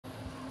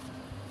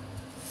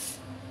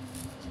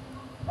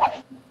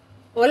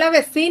Hola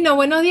vecino,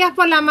 buenos días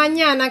por la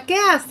mañana, ¿qué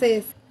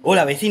haces?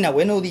 Hola vecina,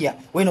 buenos días.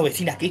 Bueno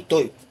vecina, aquí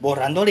estoy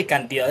borrándole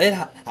cantidades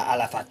a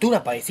la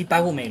factura para ver si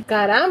pago menos.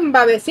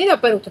 Caramba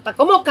vecino, pero usted está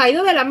como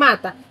caído de la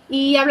mata.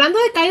 Y hablando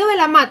de caído de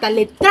la mata,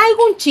 le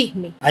traigo un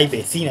chisme. Ay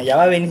vecina, ya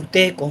va a venir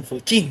usted con su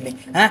chisme.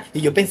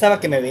 Y yo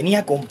pensaba que me venía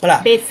a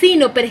comprar.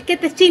 Vecino, pero es que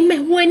este chisme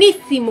es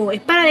buenísimo.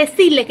 Es para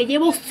decirle que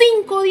llevo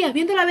 5 días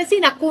viendo a la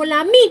vecina con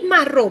la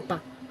misma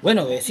ropa.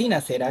 Bueno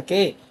vecina, ¿será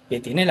que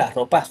tiene la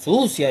ropa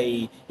sucia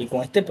y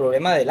con este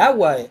problema del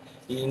agua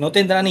y no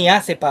tendrá ni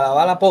hace para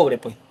lavar a la pobre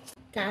pues?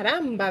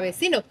 Caramba,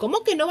 vecino,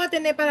 ¿cómo que no va a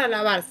tener para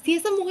lavar? Si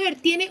esa mujer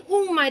tiene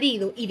un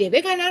marido y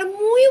debe ganar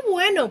muy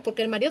bueno,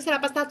 porque el marido se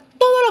la pasa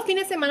todos los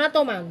fines de semana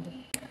tomando.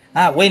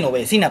 Bueno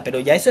vecina,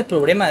 pero ya eso es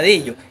problema de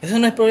ellos. Eso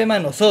no es problema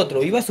de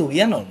nosotros. Viva su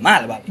vida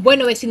normal, ¿vale?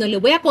 Bueno, vecino, le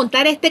voy a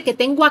contar que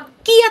tengo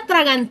aquí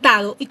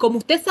atragantado. Y como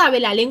usted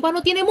sabe, la lengua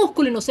no tiene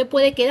músculo y no se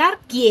puede quedar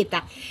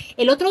quieta.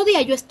 El otro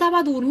día yo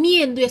estaba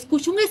durmiendo y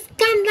escuché un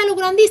escándalo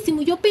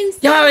grandísimo y yo pensé...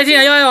 Ya va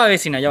vecina, ya va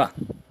vecina, ya va.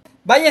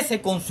 Váyase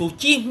con su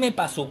chisme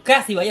para su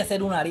casa y vaya a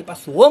hacer una arepa a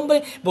su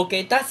hombre, porque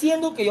está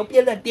haciendo que yo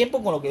pierda el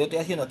tiempo con lo que yo estoy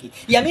haciendo aquí.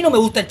 Y a mí no me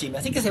gusta el chisme,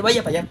 así que se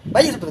vaya para allá.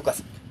 Váyase para tu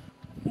casa.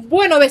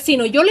 Bueno,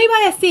 vecino, yo le iba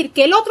a decir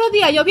que el otro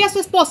día yo vi a su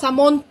esposa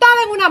montada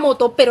en una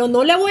moto, pero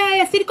no le voy a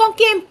decir con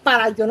quién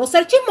para yo no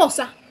ser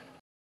chismosa.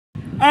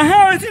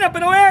 Ajá, vecina,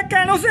 pero ven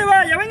acá, no se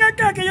vaya, ven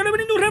acá, que yo le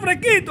brindo un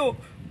refresquito.